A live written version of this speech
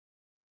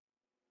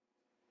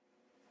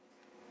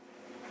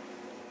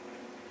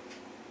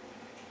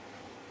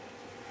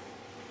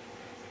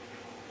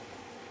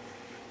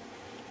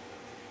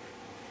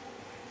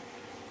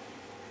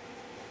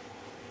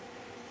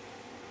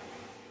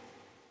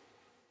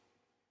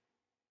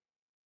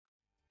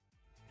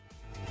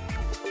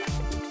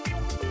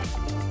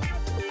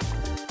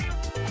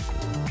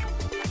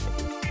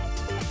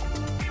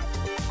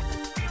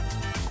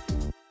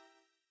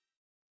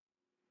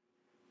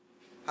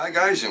Hi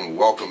guys, and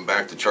welcome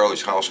back to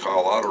Charlie's House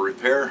Call Auto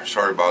Repair.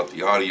 Sorry about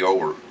the audio,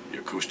 or the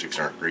acoustics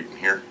aren't great in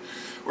here.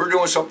 We're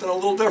doing something a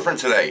little different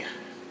today.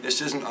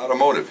 This isn't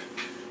automotive.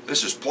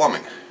 This is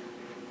plumbing.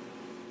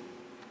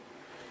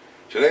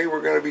 Today we're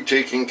going to be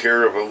taking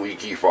care of a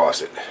leaky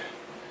faucet.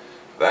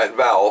 That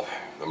valve,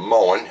 the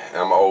Moen,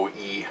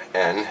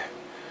 M-O-E-N,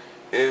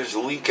 is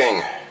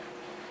leaking.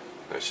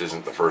 This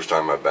isn't the first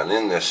time I've been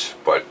in this,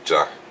 but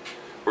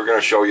we're going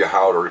to show you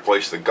how to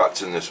replace the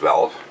guts in this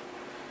valve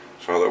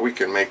so that we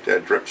can make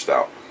that drip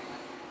stop.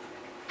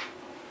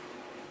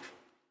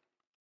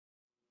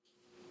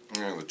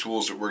 And the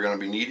tools that we're going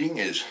to be needing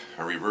is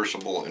a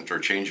reversible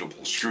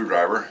interchangeable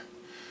screwdriver,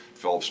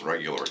 Phillips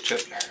regular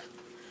tip,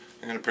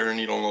 and a pair of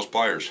needle nose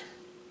pliers.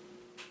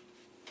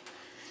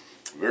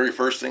 The very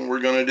first thing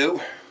we're going to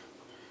do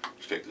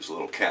is take this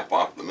little cap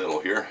off the middle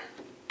here,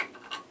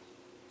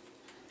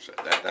 set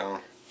that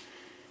down,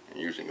 and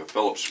using a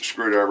Phillips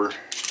screwdriver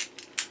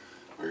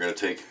we're going to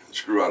take the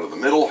screw out of the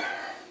middle.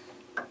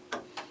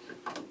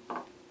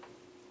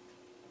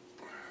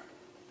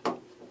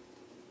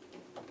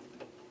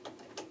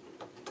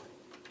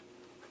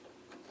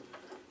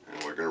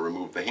 We're going to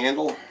remove the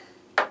handle.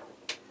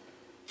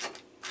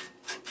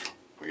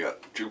 We got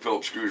two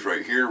Phillips screws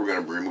right here. We're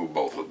going to remove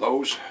both of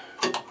those.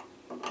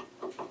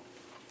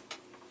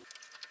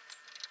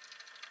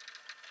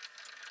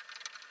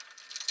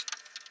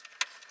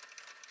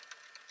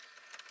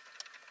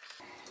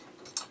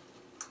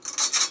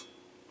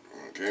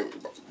 Okay, we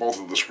got both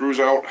of the screws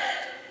out.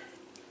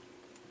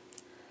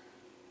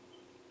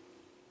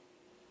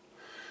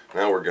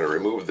 Now we're going to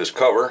remove this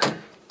cover.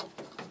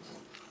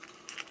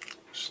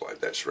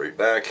 Slide that straight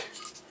back,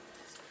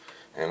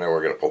 and then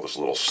we're going to pull this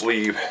little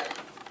sleeve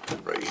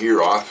right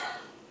here off.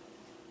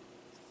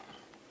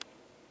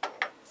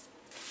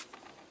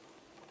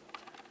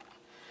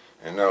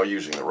 And now,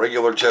 using the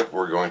regular tip,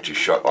 we're going to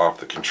shut off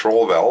the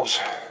control valves.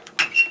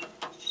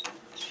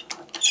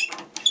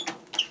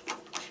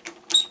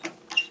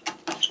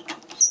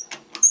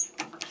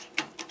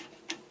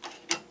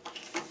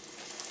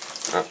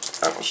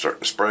 That one's starting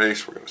to spray,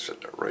 so we're going to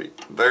set that right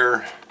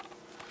there.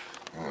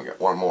 And we got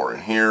one more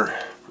in here,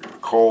 pretty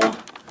cold.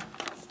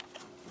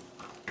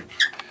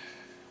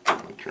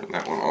 Let me turn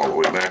that one all the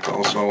way back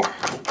also.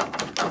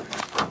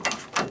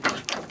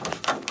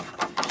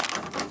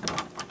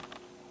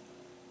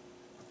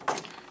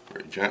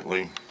 Very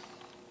gently.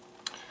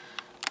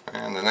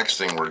 And the next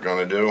thing we're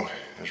going to do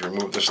is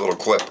remove this little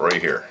clip right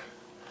here.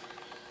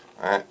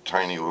 That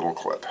tiny little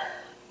clip.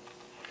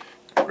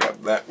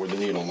 Grab that with the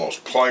needle nose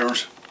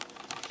pliers.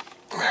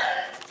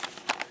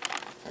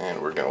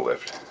 And we're going to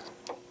lift.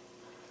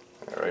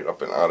 Right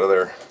up and out of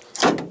there,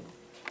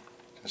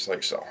 just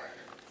like so.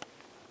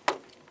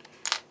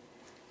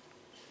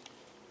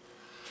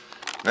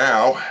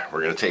 Now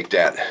we're going to take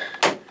that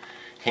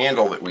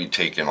handle that we'd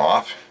taken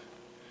off,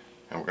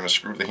 and we're going to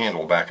screw the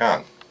handle back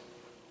on.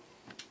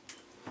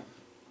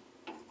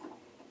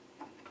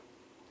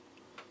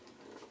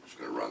 Just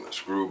going to run the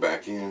screw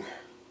back in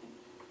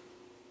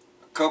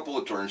a couple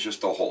of turns just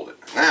to hold it.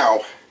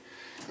 Now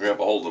we have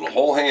a hold of the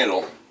whole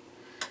handle.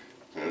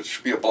 There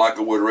should be a block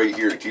of wood right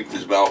here to keep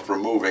this valve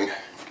from moving,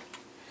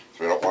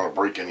 so we don't want to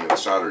break any of the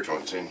solder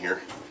joints in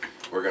here.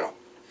 We're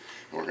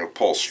gonna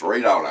pull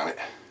straight out on it,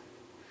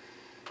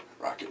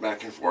 rock it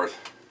back and forth,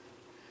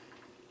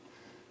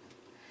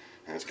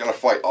 and it's gonna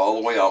fight all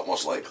the way out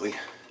most likely.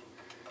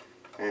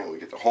 And we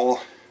get the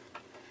whole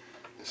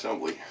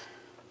assembly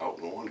out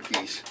in one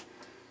piece.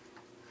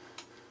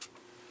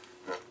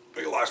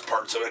 We lost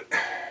parts of it.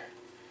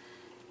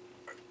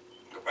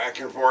 Go back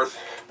and forth.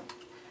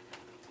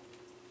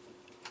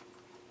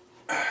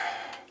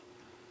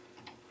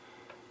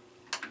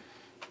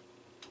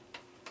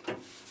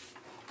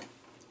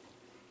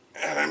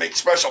 And I make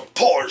special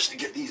pullers to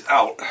get these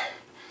out.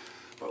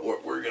 But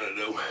what we're going to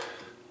do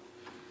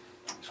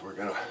is we're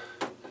going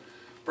to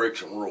break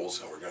some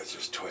rules, and we're going to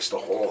just twist the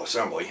whole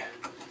assembly.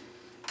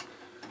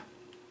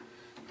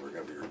 We're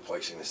going to be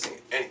replacing this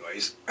thing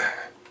anyways.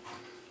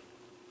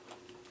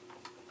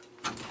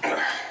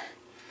 And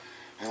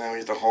then we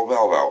get the whole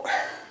valve out.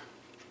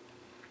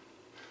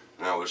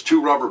 Now there's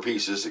two rubber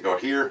pieces that go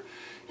here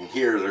and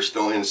here. They're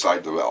still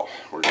inside the valve.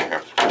 We're going to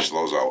have to push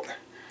those out.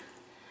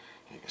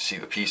 You can see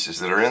the pieces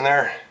that are in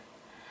there.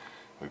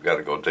 We've got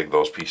to go dig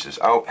those pieces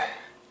out,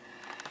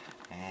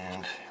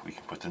 and we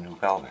can put the new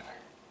valve in.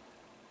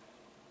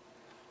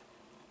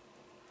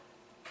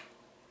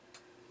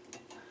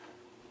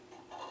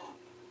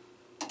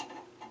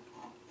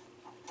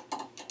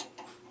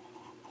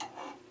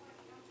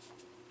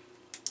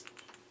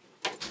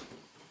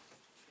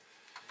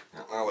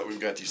 Now that we've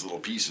got these little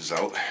pieces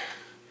out,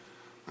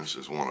 this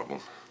is one of them.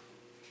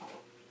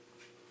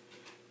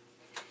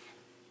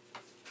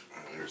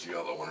 And there's the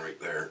other one right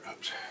there.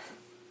 Oops.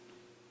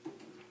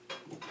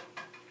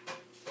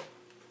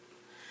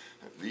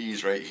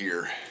 These right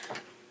here,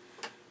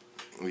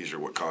 these are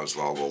what caused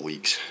all the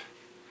leaks,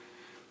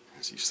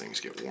 as these things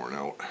get worn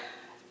out.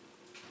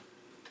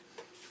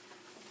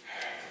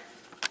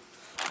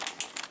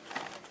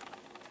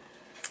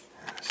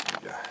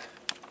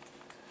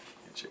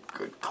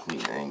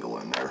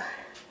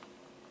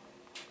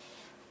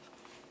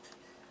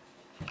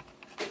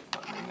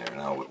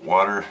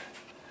 water.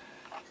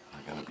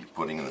 I'm going to be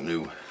putting the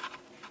new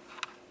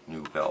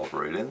valve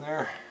right in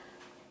there.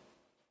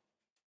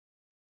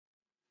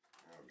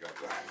 I've got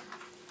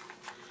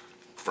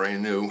the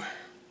brand new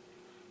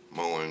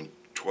Moen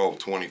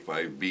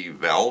 1225B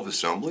valve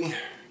assembly,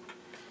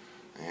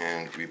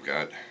 and we've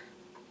got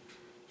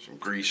some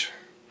grease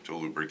to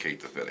lubricate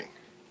the fitting.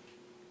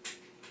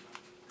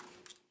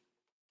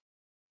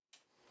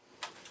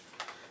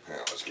 Now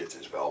let's get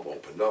this valve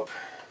opened up.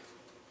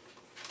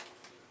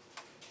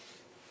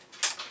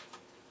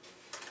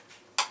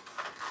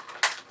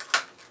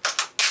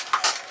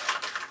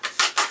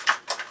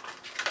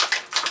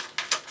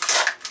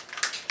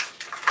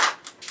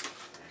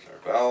 There's our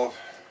valve.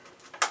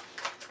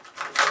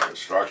 There's our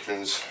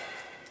instructions.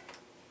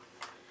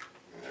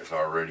 And there's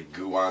already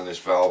goo on this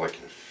valve. I can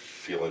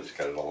feel it. It's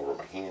got it all over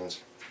my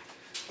hands.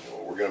 And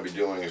what we're going to be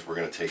doing is we're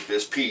going to take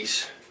this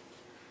piece,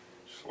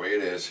 just the way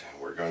it is,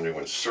 and we're going to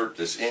insert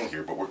this in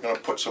here, but we're going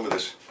to put some of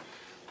this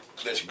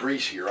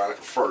grease here on it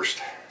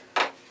first.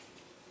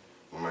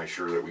 We'll make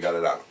sure that we got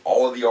it on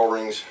all of the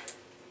O-rings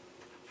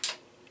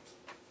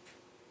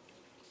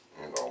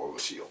and all of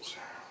the seals.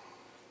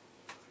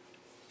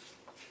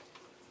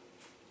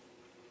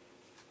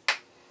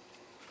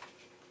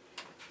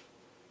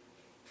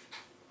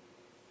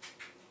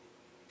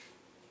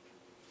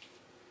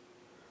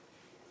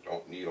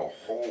 Don't need a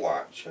whole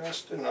lot,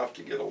 just enough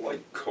to get a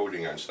light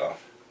coating on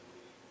stuff.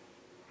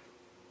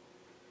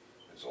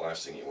 Because the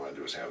last thing you want to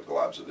do is have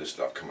globs of this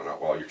stuff coming out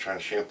while you're trying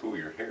to shampoo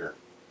your hair.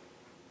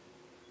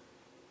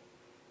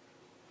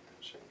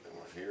 Same thing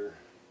with here.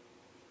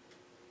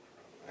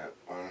 That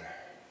one.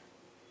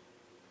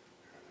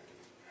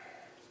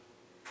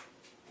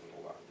 A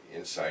little on the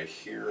inside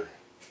here,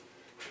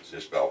 because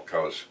this valve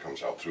comes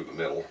out through the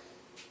middle.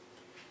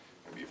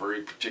 Be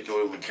very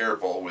particularly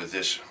careful with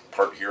this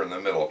part here in the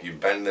middle. If you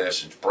bend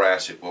this, it's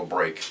brass, it will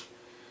break. So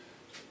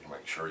you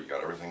make sure you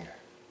got everything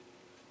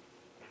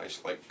nice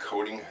light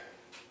coating. And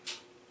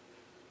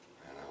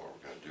now what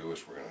we're going to do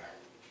is we're going to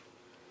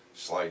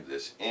slide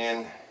this in.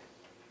 And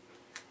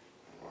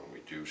when we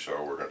do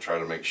so, we're going to try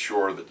to make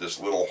sure that this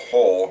little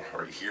hole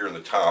right here in the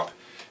top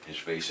is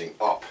facing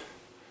up,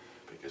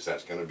 because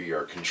that's going to be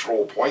our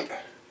control point.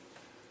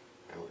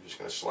 And we're just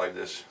going to slide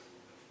this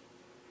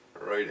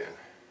right in.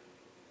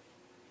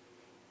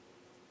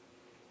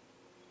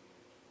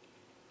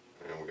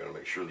 And we're going to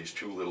make sure these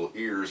two little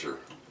ears are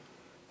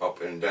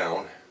up and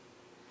down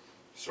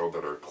so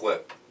that our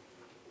clip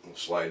will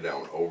slide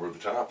down over the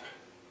top.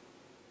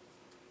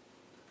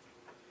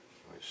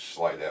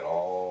 Slide that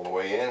all the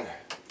way in.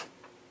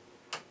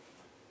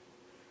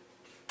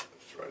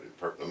 That's right, the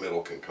part in the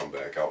middle can come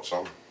back out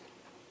some.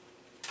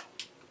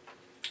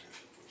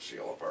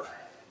 Seal up our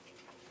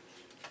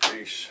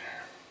grease.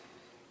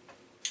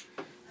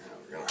 Now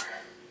we're going to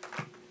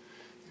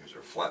use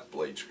our flat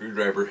blade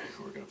screwdriver.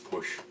 We're going to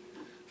push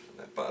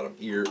that bottom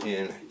ear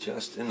in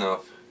just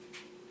enough.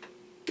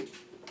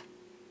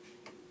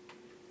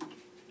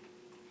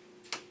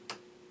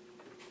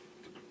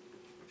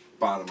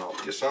 Bottom out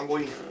the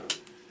assembly,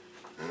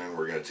 and then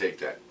we're going to take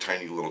that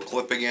tiny little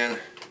clip again. I'm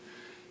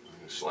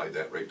going to slide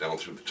that right down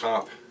through the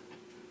top,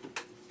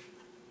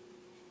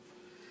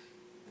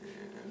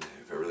 and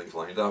if everything's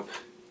lined up,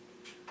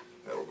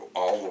 that'll go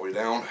all the way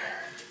down.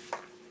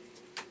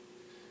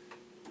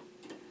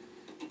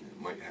 You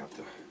might have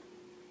to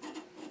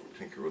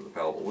tinker with the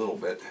valve a little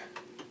bit.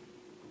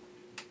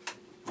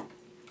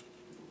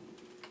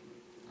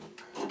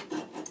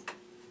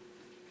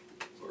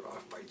 We're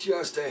off by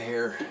just a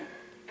hair.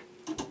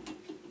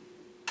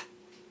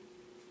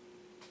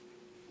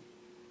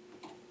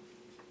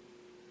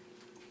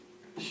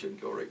 It should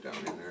go right down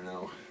in there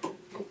now.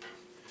 Nope.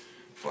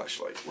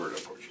 Flashlight, where'd I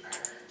put you?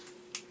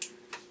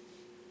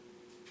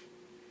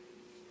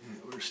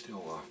 Yeah, we're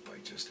still off by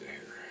just a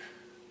hair.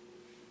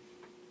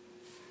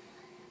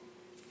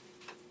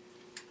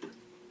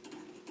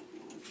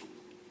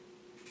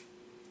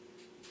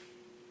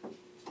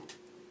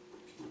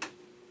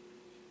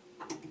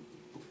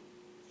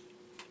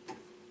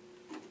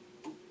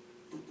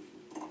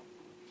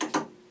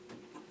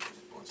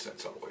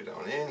 That's all the way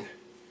down in.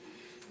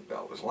 The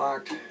valve is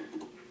locked.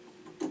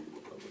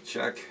 Double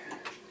check.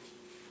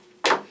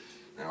 Now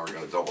we're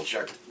going to double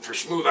check for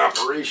smooth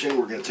operation.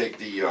 We're going to take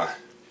the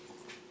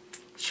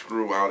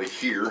screw out of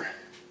here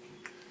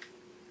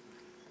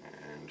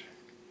and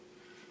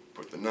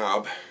put the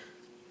knob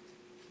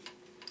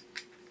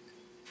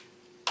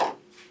on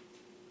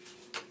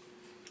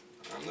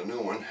the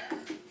new one.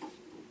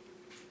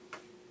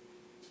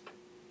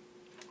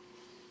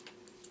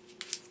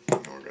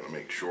 And we're going to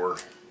make sure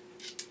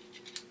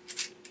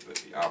that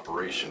the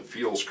operation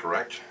feels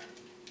correct.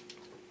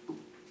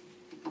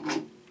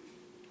 And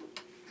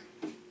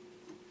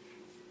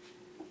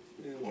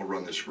we'll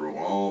run the screw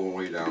all the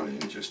way down in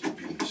just to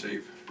be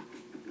safe.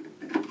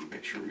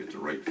 Make sure we get the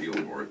right feel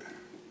for it.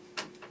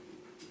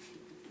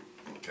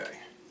 Okay.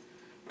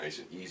 Nice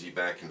and easy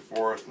back and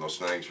forth, no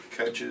snags or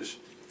catches.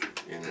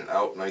 In and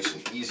out, nice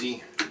and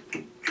easy.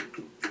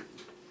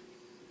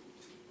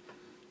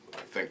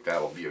 I think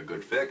that'll be a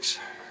good fix.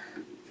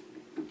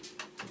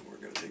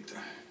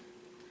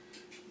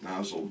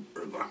 nozzle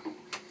or the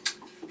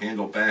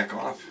handle back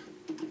off.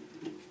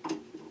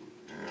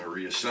 And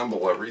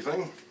reassemble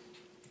everything.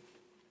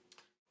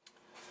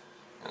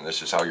 And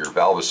this is how your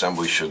valve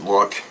assembly should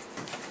look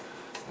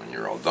when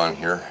you're all done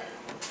here.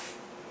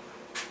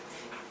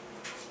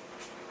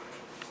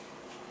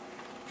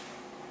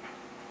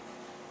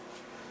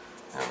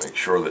 And make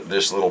sure that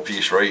this little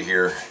piece right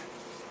here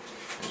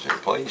is in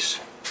place.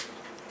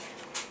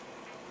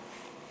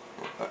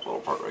 That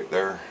little part right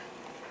there.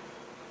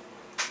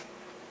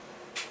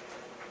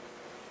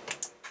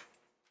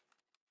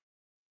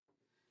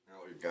 Now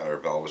we've got our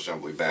valve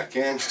assembly back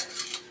in.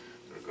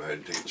 I'm going to go ahead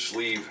and take the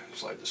sleeve,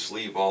 slide the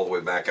sleeve all the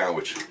way back on,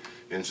 which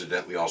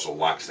incidentally also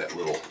locks that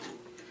little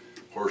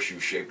horseshoe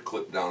shaped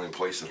clip down in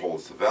place that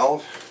holds the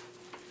valve.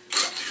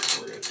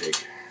 We're going to take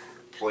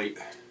our plate,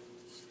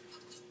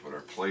 put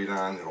our plate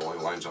on. It only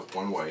lines up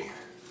one way.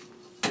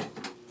 And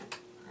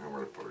we're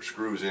going to put our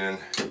screws in.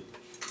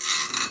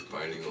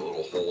 Finding the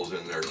little holes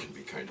in there can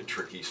be kind of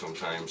tricky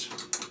sometimes.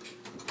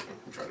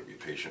 Try to be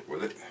patient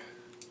with it.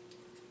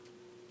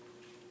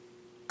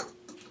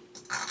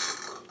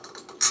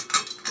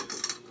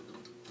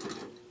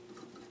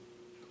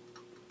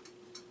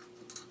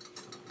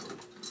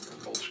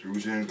 Both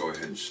screws in, go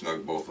ahead and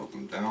snug both of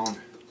them down.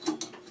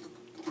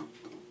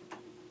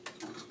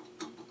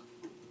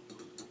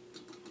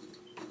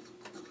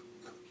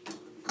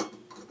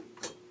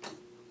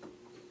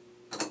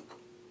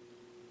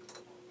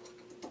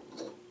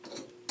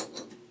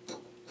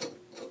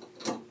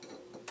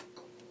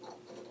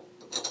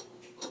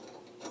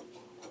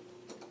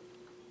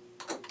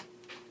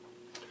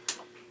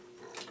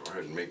 Go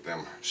ahead and make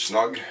them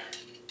snug. You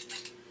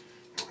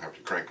don't have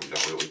to crank them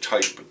down really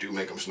tight, but do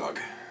make them snug.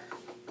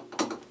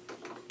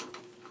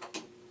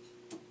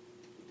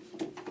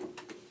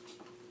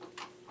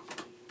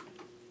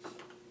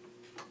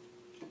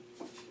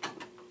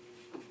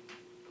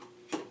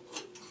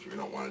 So we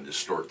don't want to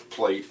distort the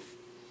plate.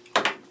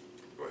 Go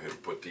ahead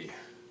and put the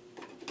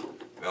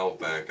valve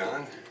back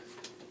on.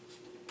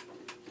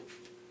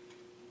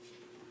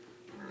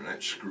 Turn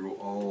that screw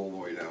all the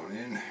way down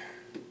in.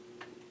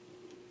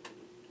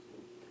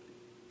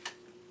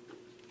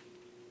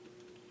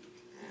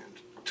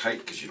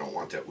 Tight because you don't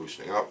want that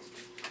loosening up.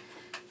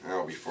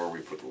 Now before we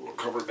put the little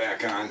cover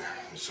back on,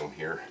 there's some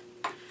here.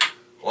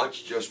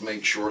 Let's just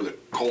make sure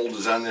that cold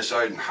is on this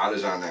side and hot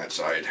is on that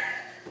side.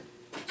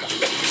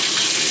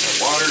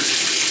 Water,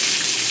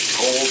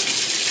 cold,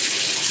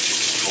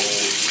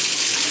 cold,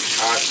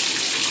 hot,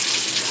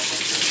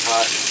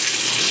 hot.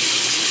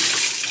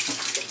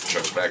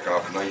 Shut it back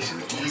off nice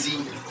and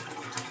easy.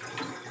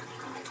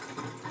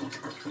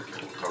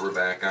 Cover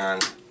back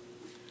on.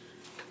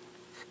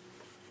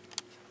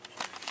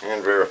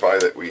 And verify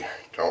that we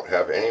don't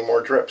have any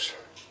more drips.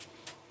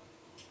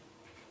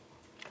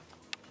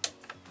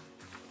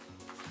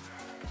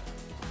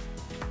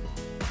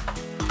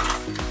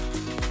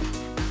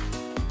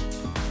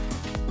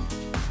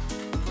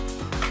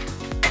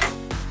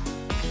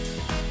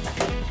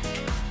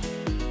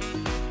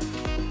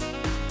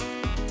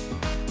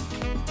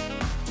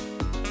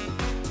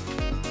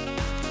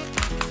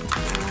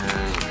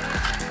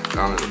 And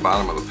down at the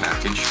bottom of the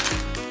package,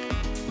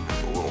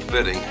 there's a little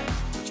fitting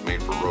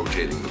made for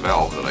rotating the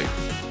valve that I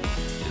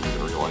didn't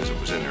even realize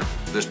it was in there.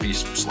 This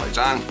piece slides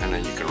on, and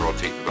then you can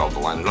rotate the valve to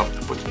line it up to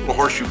put the little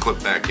horseshoe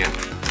clip back in.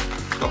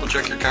 Double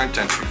check your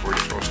contents before you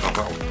throw stuff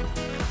out.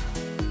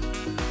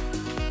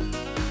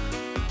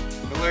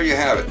 Well, there you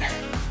have it.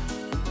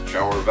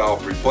 Shower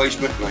valve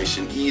replacement, nice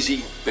and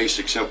easy.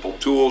 Basic simple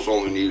tools,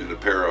 only needed a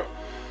pair of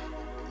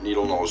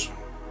needle nose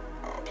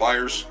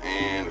pliers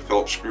and a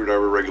Phillips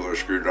screwdriver, regular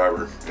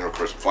screwdriver, and of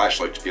course a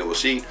flashlight to be able to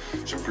see,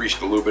 some grease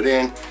to lube it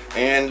in,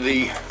 and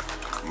the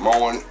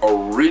Moen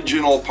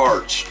original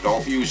parts.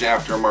 Don't use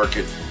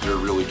aftermarket, they're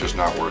really just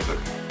not worth it.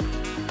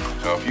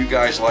 So if you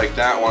guys like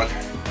that one,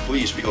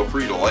 please feel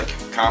free to like,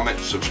 comment,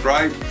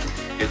 subscribe,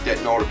 hit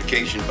that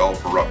notification bell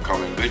for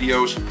upcoming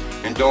videos,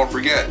 and don't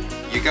forget,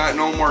 you got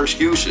no more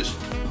excuses.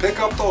 Pick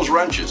up those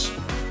wrenches.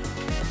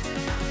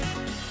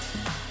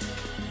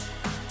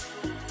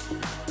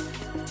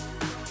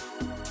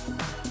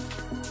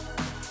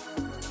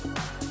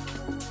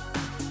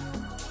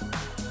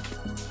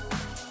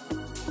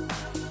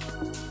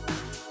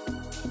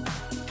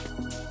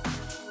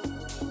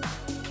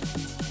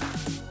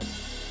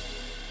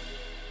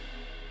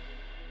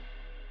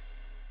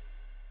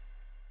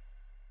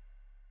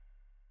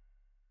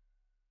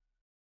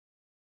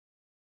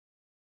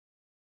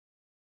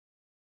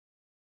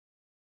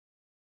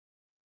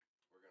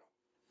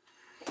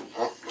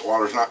 Oh, the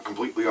water's not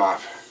completely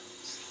off.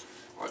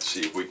 Let's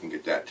see if we can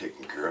get that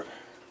taken care of.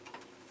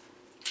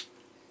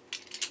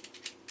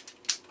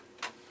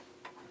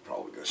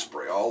 Probably gonna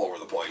spray all over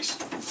the place.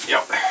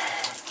 Yep.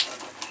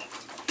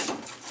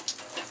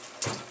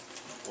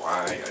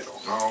 Why, I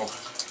don't know.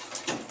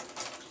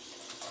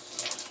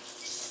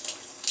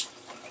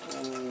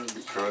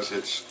 Because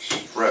it's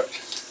stripped.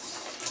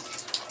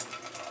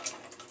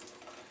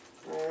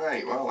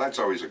 Alright, well that's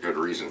always a good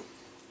reason.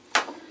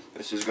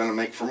 This is going to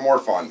make for more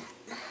fun.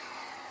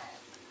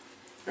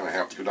 Going to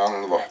have Let's go down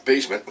into the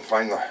basement and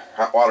find the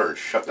hot water and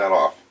shut that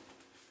off.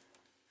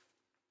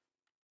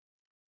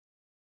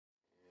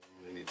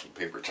 I need some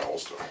paper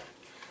towels to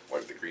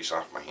wipe the grease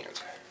off my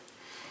hands.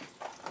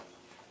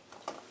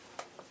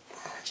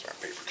 It's not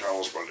paper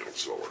towels, but it'll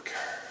still work.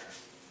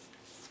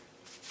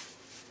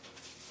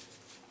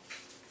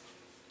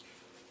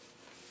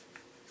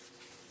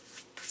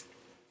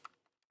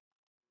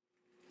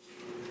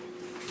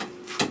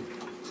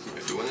 Am I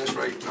doing this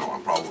right? No,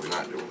 I'm probably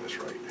not doing this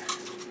right.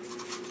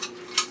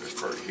 This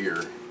part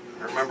here,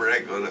 I remember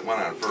that good. It went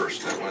on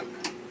first. That went.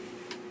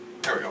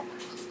 There we go.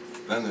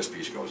 Then this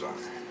piece goes on.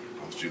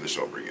 Let's do this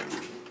over again.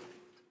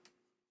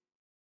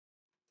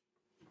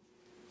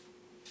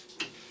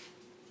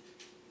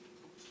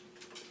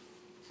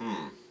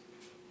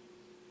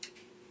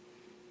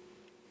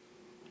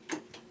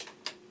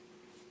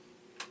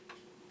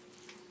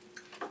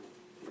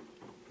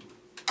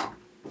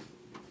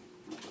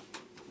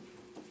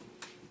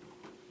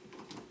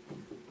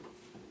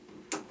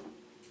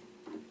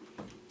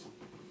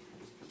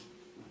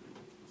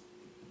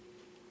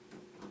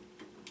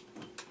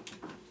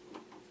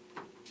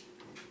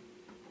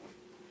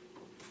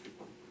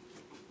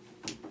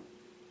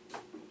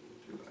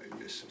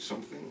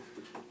 Something.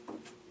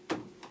 I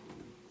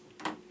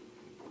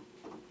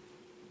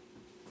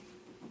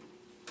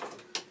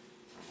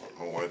don't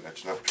know why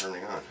that's not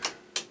turning on.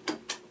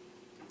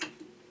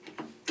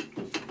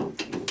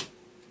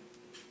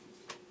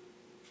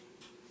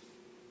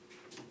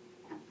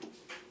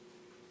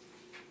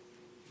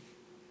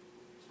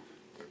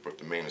 I put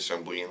the main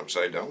assembly in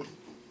upside down.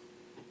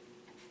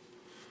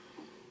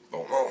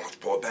 Don't know. Let's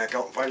pull it back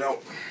out and find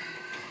out.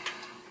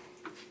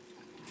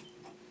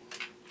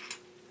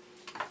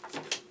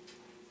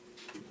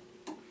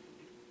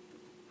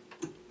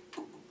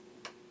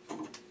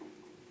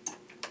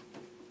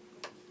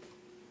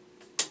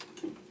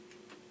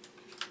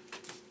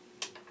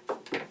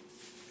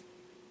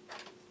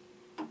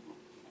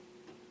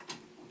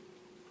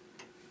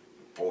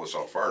 Pull this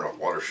out far enough,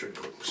 water should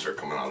start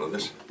coming out of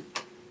this.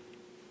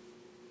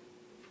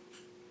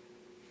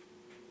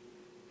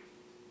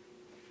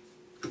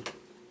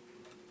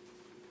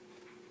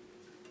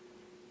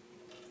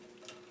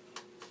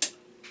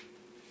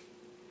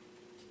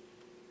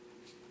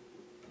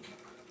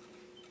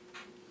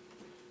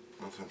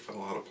 Nothing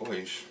fell out of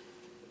place.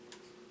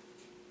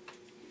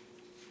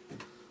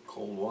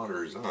 Cold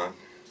water is on.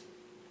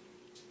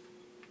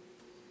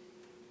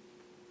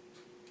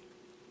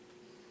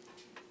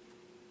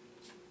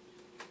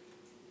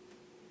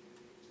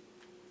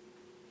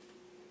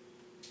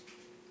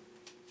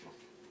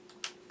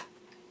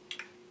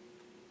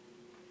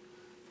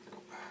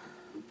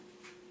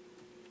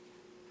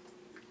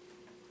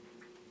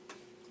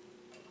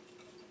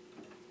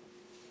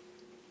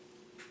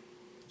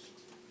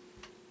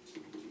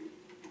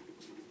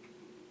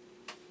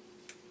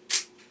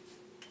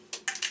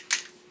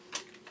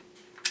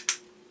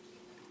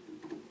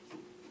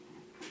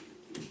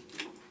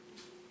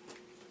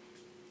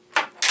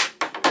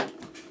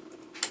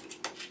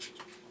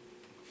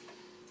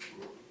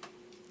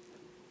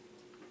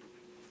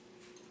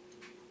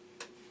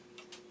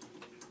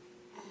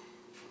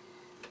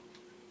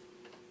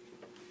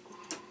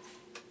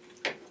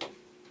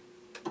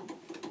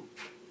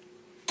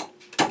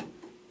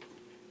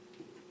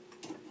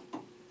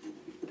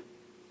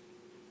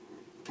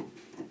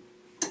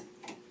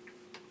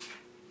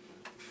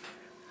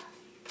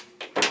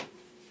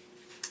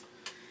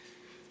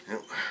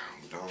 Yep,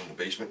 down in the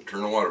basement,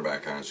 turn the water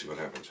back on and see what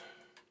happens.